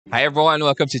Hi everyone!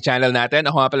 Welcome sa channel natin.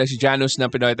 Ako nga pala si Janus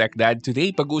ng Pinoy Tech Dad. Today,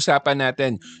 pag-uusapan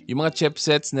natin yung mga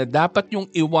chipsets na dapat yung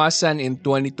iwasan in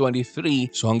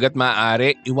 2023. So hanggat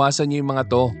maaari, iwasan nyo yung mga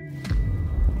to.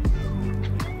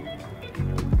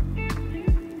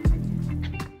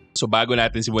 So bago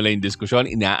natin simulan yung diskusyon,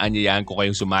 inaanyayahan ko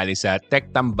kayong sumali sa Tech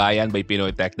Tambayan by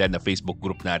Pinoy Tech Dad na Facebook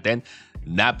group natin.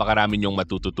 Napakarami nyong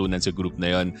matututunan sa group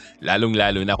na yon,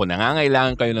 lalong-lalo na kung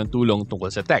nangangailangan kayo ng tulong tungkol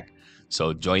sa tech.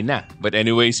 So join na. But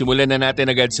anyway, simulan na natin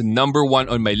agad sa number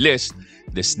 1 on my list,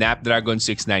 the Snapdragon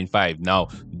 695. Now,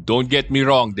 don't get me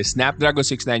wrong, the Snapdragon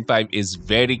 695 is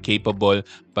very capable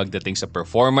pagdating sa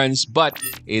performance, but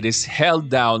it is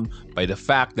held down by the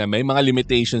fact na may mga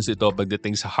limitations ito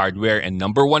pagdating sa hardware, and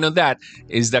number 1 on that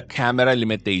is the camera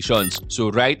limitations. So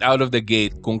right out of the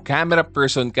gate, kung camera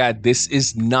person ka, this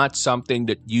is not something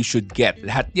that you should get.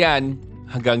 Lahat yan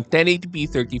hanggang 1080p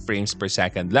 30 frames per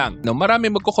second lang. Now, marami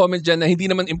magko-comment dyan na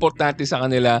hindi naman importante sa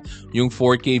kanila yung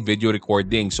 4K video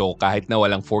recording. So, kahit na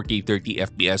walang 4K 30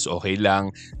 FPS, okay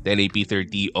lang. 1080p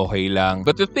 30, okay lang.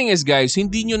 But the thing is, guys,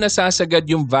 hindi nyo nasasagad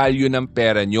yung value ng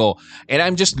pera nyo. And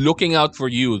I'm just looking out for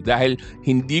you dahil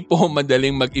hindi po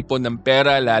madaling mag-ipon ng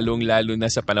pera, lalong-lalo na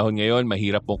sa panahon ngayon,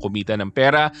 mahirap pong kumita ng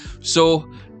pera. So,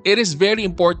 it is very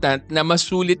important na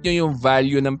masulit nyo yung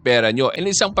value ng pera nyo. And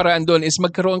isang paraan doon is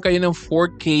magkaroon kayo ng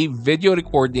 4K video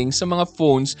recording sa mga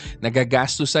phones na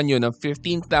gagastusan nyo ng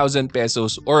 15,000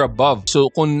 pesos or above. So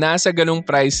kung nasa ganong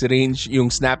price range yung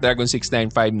Snapdragon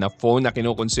 695 na phone na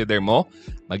kinoconsider mo,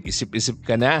 mag-isip-isip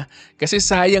ka na. Kasi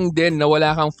sayang din na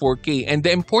wala kang 4K. And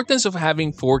the importance of having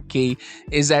 4K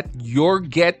is that you're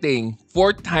getting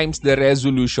 4 times the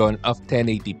resolution of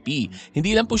 1080p.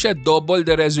 Hindi lang po siya double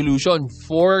the resolution,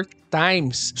 4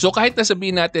 times. So kahit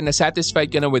nasabihin natin na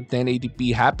satisfied ka na with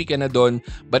 1080p, happy ka na doon,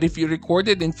 but if you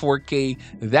recorded in 4K,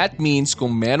 that means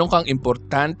kung meron kang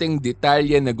importanteng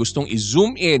detalye na gustong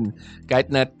i-zoom in, kahit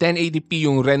na 1080p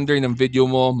yung render ng video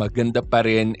mo, maganda pa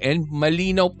rin and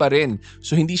malinaw pa rin.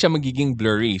 So hindi siya magiging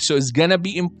blurry. So it's gonna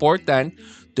be important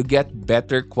to get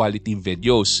better quality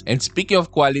videos. And speaking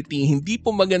of quality, hindi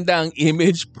po maganda ang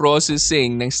image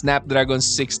processing ng Snapdragon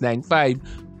 695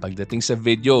 pagdating sa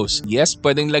videos. Yes,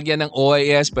 pwedeng lagyan ng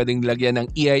OIS, pwedeng lagyan ng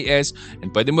EIS,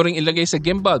 and pwede mo ring ilagay sa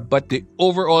gimbal, but the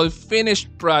overall finished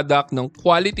product ng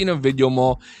quality ng video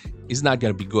mo is not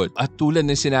gonna be good. At tulad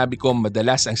ng sinabi ko,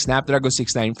 madalas ang Snapdragon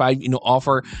 695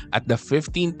 ino-offer at the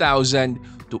 15,000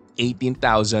 to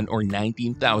 18,000 or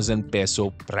 19,000 peso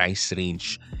price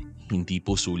range. Hindi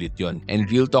po sulit yon. And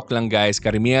real talk lang guys,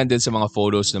 karamihan din sa mga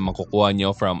photos na makukuha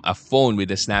nyo from a phone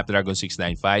with the Snapdragon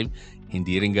 695,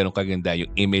 hindi rin ganun kaganda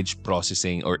yung image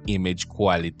processing or image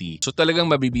quality. So talagang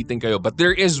mabibitin kayo. But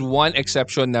there is one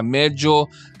exception na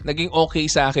medyo naging okay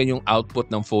sa akin yung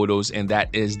output ng photos, and that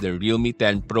is the Realme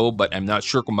 10 Pro, but I'm not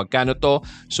sure kung magkano to.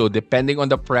 So depending on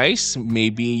the price,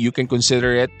 maybe you can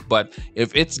consider it. But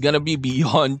if it's gonna be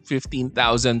beyond 15,000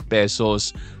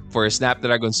 pesos for a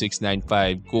Snapdragon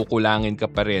 695, kukulangin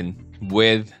ka pa rin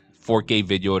with 4K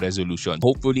video resolution.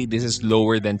 Hopefully, this is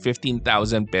lower than 15,000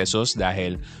 pesos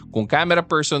dahil kung camera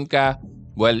person ka,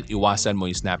 well, iwasan mo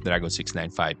yung Snapdragon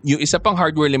 695. Yung isa pang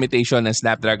hardware limitation ng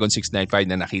Snapdragon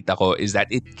 695 na nakita ko is that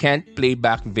it can't play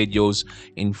back videos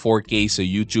in 4K sa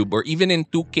YouTube or even in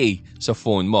 2K sa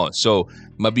phone mo. So,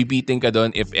 mabibitin ka doon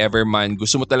if ever man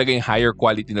gusto mo talaga yung higher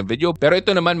quality na video. Pero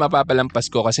ito naman mapapalampas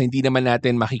ko kasi hindi naman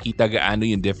natin makikita gaano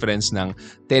yung difference ng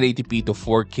 1080p to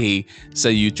 4K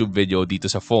sa YouTube video dito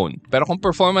sa phone. Pero kung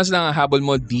performance lang ang habol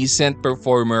mo, decent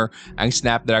performer ang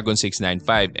Snapdragon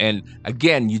 695. And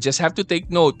again, you just have to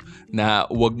take note na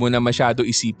huwag mo na masyado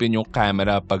isipin yung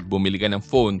camera pag bumili ka ng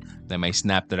phone na may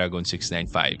Snapdragon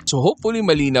 695. So hopefully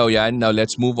malinaw yan. Now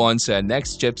let's move on sa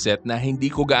next chipset na hindi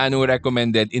ko gaano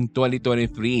recommended in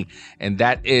 2023. And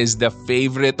that is the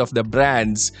favorite of the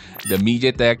brands, the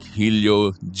MediaTek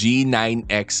Helio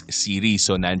G9X series.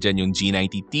 So nandyan yung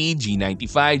G90T,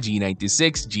 G95,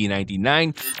 G96,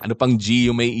 G99. Ano pang G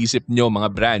yung may isip nyo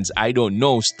mga brands? I don't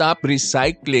know. Stop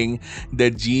recycling the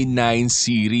G9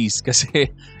 series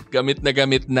kasi gamit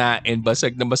na and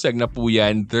basag na po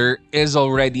yan. There is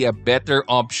already a better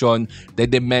option, the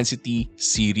Dimensity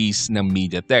series ng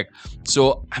MediaTek.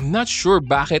 So, I'm not sure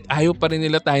bakit ayaw pa rin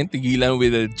nila tayong tigilan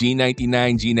with the G99,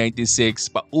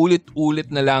 G96. Paulit-ulit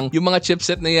na lang. Yung mga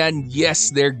chipset na yan,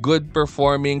 yes, they're good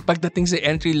performing pagdating sa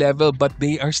entry level, but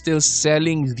they are still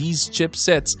selling these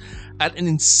chipsets at an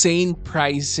insane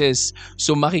prices.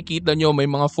 So makikita nyo may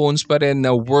mga phones pa rin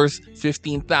na worth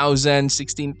 15,000,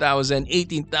 16,000,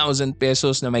 18,000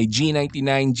 pesos na may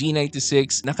G99,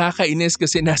 G96. Nakakainis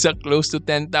kasi nasa close to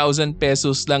 10,000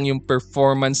 pesos lang yung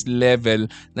performance level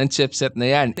ng chipset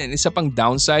na yan. And isa pang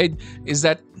downside is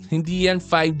that hindi yan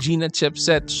 5G na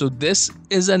chipset. So this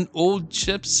is an old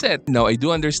chipset. Now, I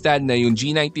do understand na yung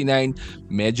G99,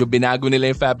 medyo binago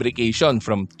nila yung fabrication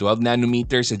from 12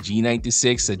 nanometer sa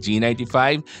G96 sa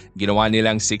G95. Ginawa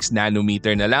nilang 6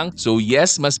 nanometer na lang. So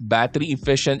yes, mas battery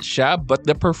efficient siya, but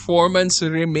the performance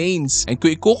remains. And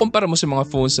kung ikukumpara mo sa mga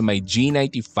phones sa may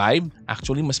G95,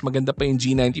 actually mas maganda pa yung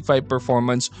G95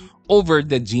 performance over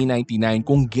the G99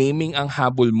 kung gaming ang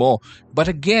habol mo. But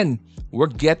again,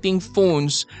 we're getting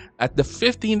phones at the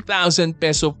 15,000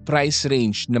 peso price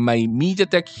range na may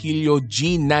MediaTek Helio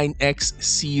G9X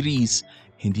series.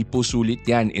 Hindi po sulit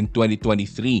yan in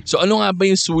 2023. So ano nga ba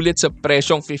yung sulit sa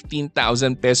presyong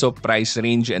 15,000 peso price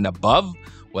range and above?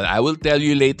 Well, I will tell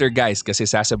you later guys kasi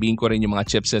sasabihin ko rin yung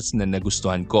mga chipsets na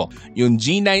nagustuhan ko. Yung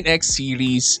G9X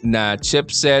series na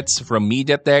chipsets from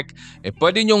MediaTek,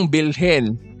 pwede nyong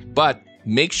bilhin, but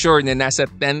make sure na nasa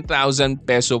 10,000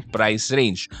 peso price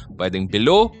range. Pwedeng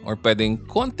below or pwedeng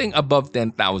konting above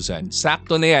 10,000.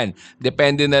 Sakto na yan.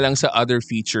 Depende na lang sa other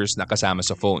features na kasama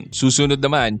sa phone. Susunod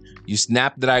naman, yung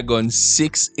Snapdragon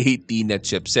 680 na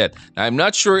chipset. Now, I'm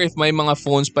not sure if may mga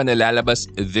phones pa nalalabas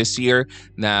this year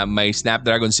na may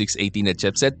Snapdragon 680 na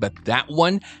chipset, but that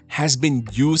one has been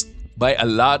used by a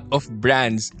lot of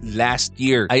brands last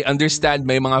year. I understand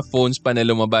may mga phones pa na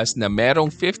lumabas na merong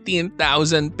 15,000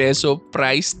 peso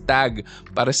price tag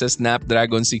para sa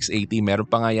Snapdragon 680. Meron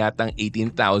pa nga yatang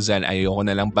 18,000. Ayoko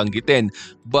na lang banggitin.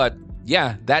 But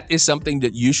yeah, that is something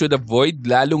that you should avoid,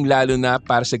 lalong-lalo na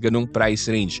para sa ganung price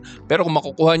range. Pero kung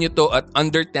makukuha nyo to at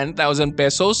under 10,000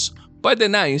 pesos, pwede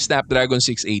na yung Snapdragon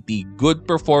 680. Good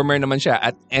performer naman siya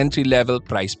at entry-level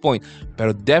price point. Pero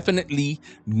definitely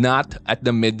not at the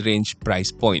mid-range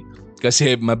price point.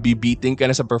 Kasi mabibiting ka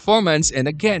na sa performance and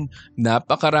again,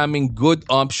 napakaraming good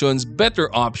options, better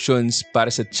options para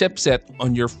sa chipset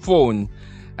on your phone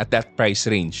at that price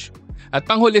range. At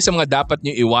panghuli sa mga dapat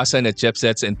nyo iwasan na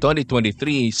chipsets in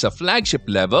 2023 sa flagship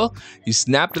level, yung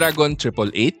Snapdragon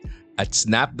 888 at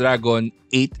Snapdragon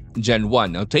 8 Gen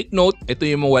 1. Now take note, ito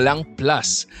yung walang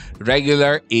plus,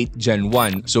 regular 8 Gen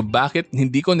 1. So bakit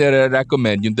hindi ko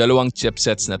nire-recommend yung dalawang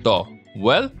chipsets na to?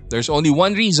 Well, there's only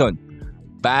one reason.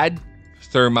 Bad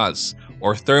thermals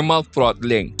or thermal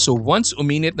throttling. So once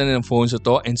uminit na ng phones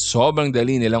ito and sobrang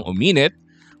dali nilang uminit,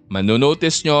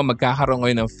 manonotice nyo, magkakaroon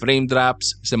kayo ng frame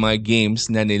drops sa mga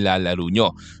games na nilalaro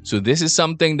nyo. So this is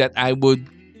something that I would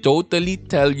totally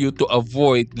tell you to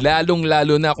avoid,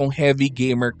 lalong-lalo na kung heavy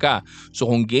gamer ka. So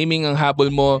kung gaming ang habol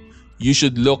mo, you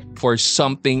should look for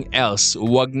something else.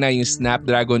 Huwag na yung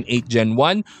Snapdragon 8 Gen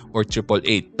 1 or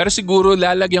 888. Pero siguro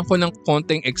lalagyan ko ng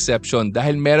konting exception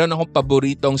dahil meron akong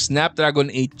paboritong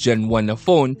Snapdragon 8 Gen 1 na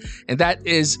phone and that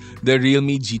is the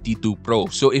Realme GT2 Pro.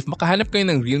 So if makahanap kayo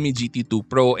ng Realme GT2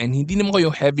 Pro and hindi naman kayo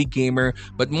heavy gamer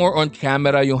but more on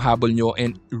camera yung habol nyo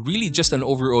and really just an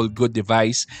overall good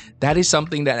device, that is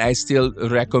something that I still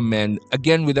recommend.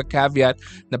 Again, with a caveat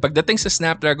na pagdating sa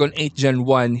Snapdragon 8 Gen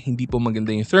 1, hindi po maganda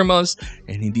yung thermals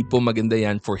and hindi po maganda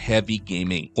yan for heavy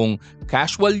gaming. Kung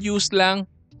casual use lang,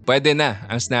 pwede na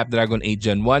ang Snapdragon 8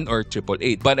 Gen 1 or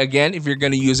 888. But again, if you're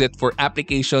gonna use it for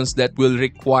applications that will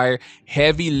require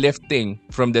heavy lifting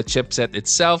from the chipset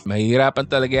itself, mahihirapan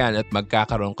talaga yan at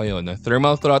magkakaroon kayo ng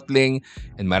thermal throttling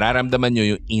and mararamdaman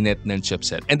nyo yung init ng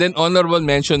chipset. And then honorable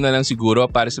mention na lang siguro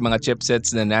para sa mga chipsets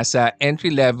na nasa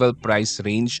entry-level price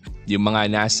range, yung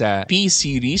mga nasa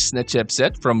P-series na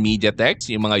chipset from MediaTek,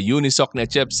 yung mga unisoc na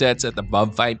chipsets at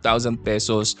above 5,000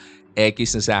 pesos,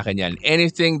 X na sa akin yan.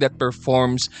 Anything that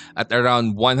performs at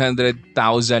around 100,000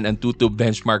 and Antutu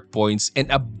benchmark points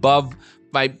and above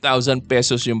 5,000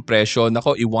 pesos yung presyo,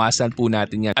 nako, iwasan po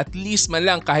natin yan. At least man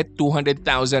lang kahit 200,000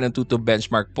 ang Antutu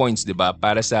benchmark points, di ba?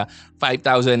 Para sa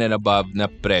 5,000 and above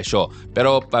na presyo.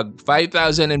 Pero pag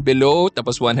 5,000 and below,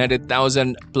 tapos 100,000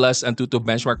 plus ang Antutu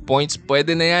benchmark points,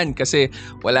 pwede na yan kasi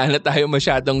wala na tayo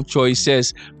masyadong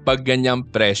choices pag ganyang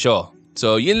presyo.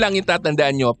 So, yun lang yung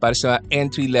tatandaan nyo para sa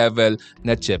entry-level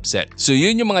na chipset. So,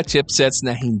 yun yung mga chipsets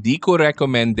na hindi ko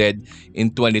recommended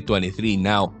in 2023.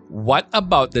 Now, what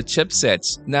about the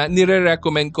chipsets na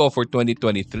nire-recommend ko for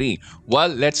 2023?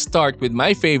 Well, let's start with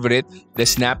my favorite, the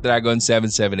Snapdragon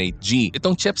 778G.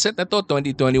 Itong chipset na to,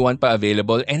 2021 pa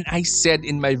available and I said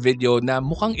in my video na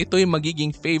mukhang ito yung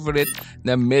magiging favorite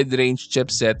na mid-range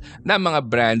chipset na mga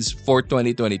brands for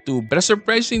 2022. Pero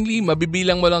surprisingly,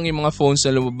 mabibilang mo lang yung mga phones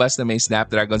na lumabas na may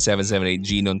Snapdragon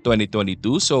 778G noong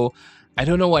 2022. So, I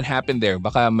don't know what happened there.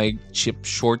 Baka may chip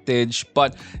shortage.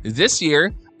 But this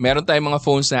year, meron tayong mga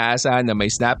phones na aasahan na may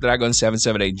Snapdragon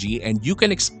 778G and you can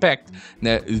expect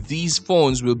na these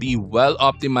phones will be well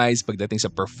optimized pagdating sa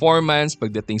performance,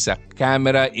 pagdating sa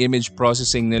camera, image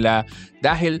processing nila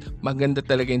dahil maganda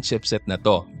talaga yung chipset na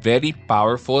to. Very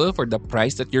powerful for the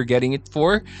price that you're getting it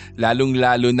for.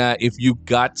 Lalong-lalo na if you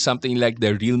got something like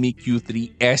the Realme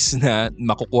Q3S na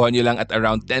makukuha nyo lang at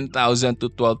around 10,000 to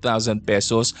 12,000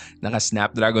 pesos.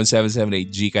 Naka-Snapdragon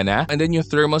 778G ka na. And then yung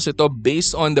thermals ito,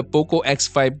 based on the Poco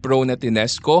X5 Pro na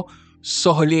tinest ko,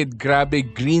 solid, grabe,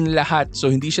 green lahat.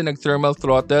 So hindi siya nag-thermal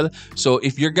throttle. So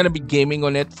if you're gonna be gaming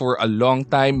on it for a long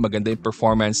time, maganda yung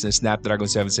performance ng Snapdragon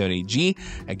 778G.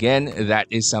 Again, that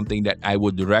is something that I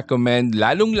would recommend.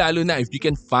 Lalong-lalo na if you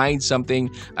can find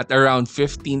something at around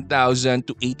 15,000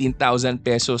 to 18,000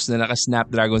 pesos na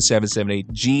naka-Snapdragon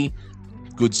 778G,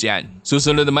 goods yan.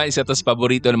 Susunod naman, isa to sa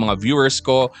paborito ng mga viewers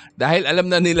ko dahil alam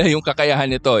na nila yung kakayahan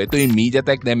nito. Ito yung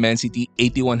MediaTek Dimensity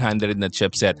 8100 na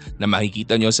chipset na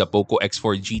makikita nyo sa Poco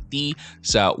X4 GT,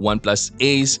 sa OnePlus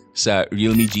Ace, sa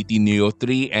Realme GT Neo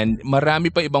 3, and marami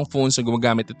pa ibang phones na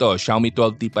gumagamit ito. Xiaomi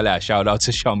 12T pala. Shoutout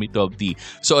sa Xiaomi 12T.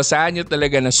 So asahan nyo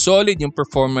talaga na solid yung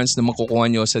performance na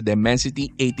makukuha nyo sa Dimensity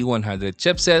 8100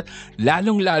 chipset.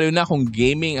 Lalong-lalo na kung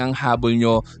gaming ang habol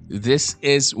nyo, this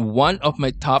is one of my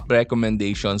top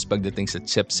recommendations pagdating sa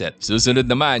chipset.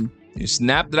 Susunod naman, yung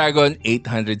Snapdragon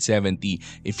 870.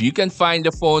 If you can find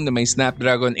a phone na may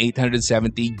Snapdragon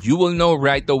 870, you will know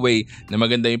right away na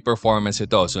maganda yung performance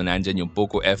ito. So nandyan yung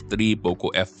Poco F3,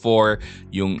 Poco F4,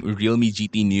 yung Realme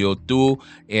GT Neo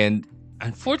 2, and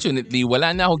unfortunately,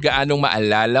 wala na ako gaanong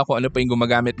maalala kung ano pa yung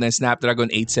gumagamit ng Snapdragon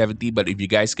 870, but if you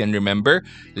guys can remember,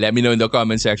 let me know in the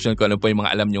comment section kung ano pa yung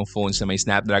mga alam nyong phones na may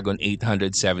Snapdragon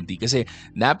 870 kasi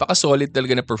napaka-solid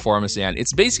talaga na performance na yan.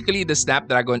 It's basically the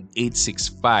Snapdragon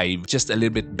 865, just a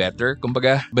little bit better,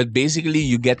 kumbaga. But basically,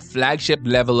 you get flagship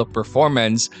level of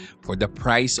performance for the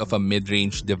price of a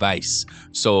mid-range device.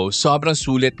 So, sobrang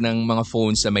sulit ng mga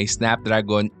phones na may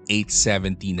Snapdragon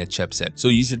 870 na chipset. So,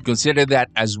 you should consider that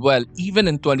as well, even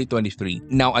in 2023.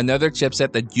 Now, another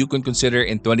chipset that you can consider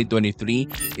in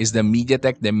 2023 is the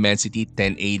MediaTek Dimensity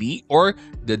 1080 or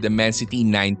the Dimensity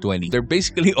 920. They're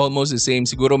basically almost the same.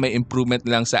 Siguro may improvement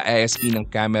lang sa ISP ng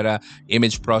camera,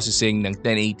 image processing ng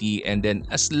 1080, and then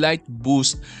a slight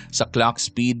boost sa clock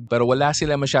speed, pero wala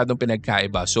sila masyadong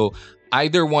pinagkaiba. So,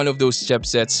 either one of those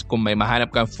chipsets, kung may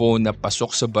mahanap kang phone na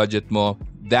pasok sa budget mo,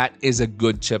 that is a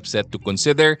good chipset to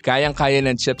consider. Kayang-kaya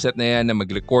ng chipset na yan na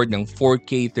mag-record ng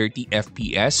 4K 30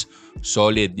 FPS.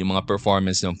 Solid yung mga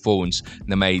performance ng phones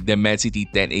na may Dimensity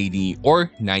 1080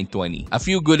 or 920. A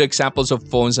few good examples of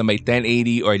phones na may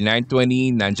 1080 or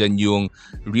 920, nandyan yung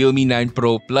Realme 9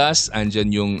 Pro Plus,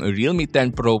 andyan yung Realme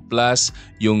 10 Pro Plus,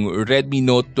 yung Redmi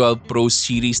Note 12 Pro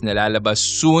series na lalabas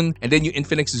soon, and then yung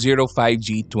Infinix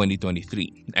 05G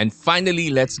 2023. And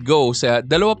finally, let's go sa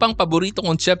dalawa pang paborito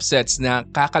kong chipsets na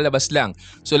kakalabas lang.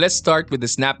 So let's start with the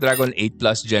Snapdragon 8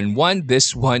 Plus Gen 1.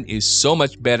 This one is so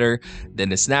much better than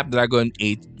the Snapdragon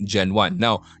 8 Gen 1.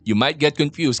 Now, you might get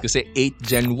confused kasi 8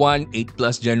 Gen 1, 8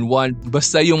 Plus Gen 1,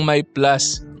 basta yung may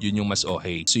plus, yun yung mas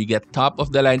okay. So you get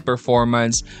top-of-the-line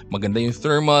performance, maganda yung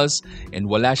thermals, and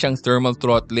wala siyang thermal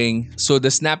throttling. So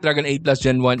the Snapdragon 8 Plus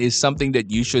Gen 1 is something that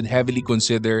you should heavily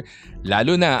consider,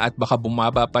 lalo na at baka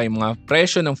bumaba pa yung mga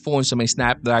presyo ng phones sa may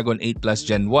Snapdragon 8 Plus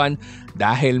Gen 1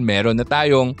 dahil meron na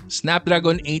tayong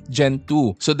Snapdragon 8 Gen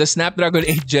 2. So the Snapdragon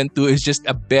 8 Gen 2 is just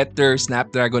a better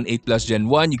Snapdragon 8 Plus Gen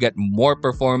 1. You get more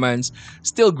performance,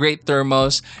 still great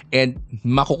thermals, and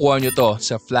makukuha nyo to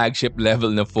sa flagship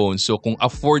level na phone. So kung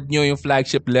afford nyo yung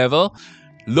flagship level,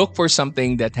 look for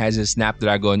something that has a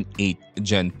Snapdragon 8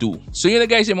 Gen 2. So yun na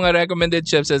guys yung mga recommended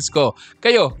chipsets ko.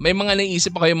 Kayo, may mga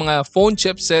naisip pa kayo mga phone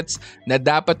chipsets na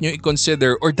dapat nyo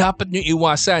i-consider or dapat nyo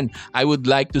iwasan? I would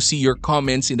like to see your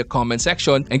comments in the comment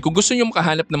section. And kung gusto nyo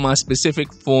makahanap ng mga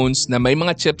specific phones na may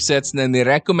mga chipsets na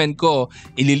ni-recommend ko,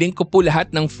 ililink ko po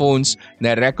lahat ng phones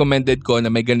na recommended ko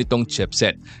na may ganitong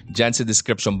chipset dyan sa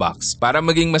description box para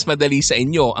maging mas madali sa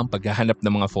inyo ang paghahanap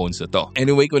ng mga phones na to.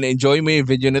 Anyway, kung na-enjoy mo yung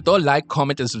video na to, like,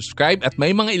 comment, and subscribe. At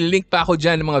may mga ililink pa ako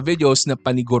dyan ng mga videos na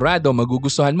panigurado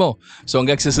magugustuhan mo. So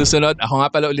hanggang sa susunod, ako nga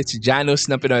pala ulit si Janus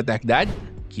ng Pinoy Tech Dad.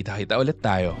 Kita-kita ulit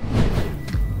tayo.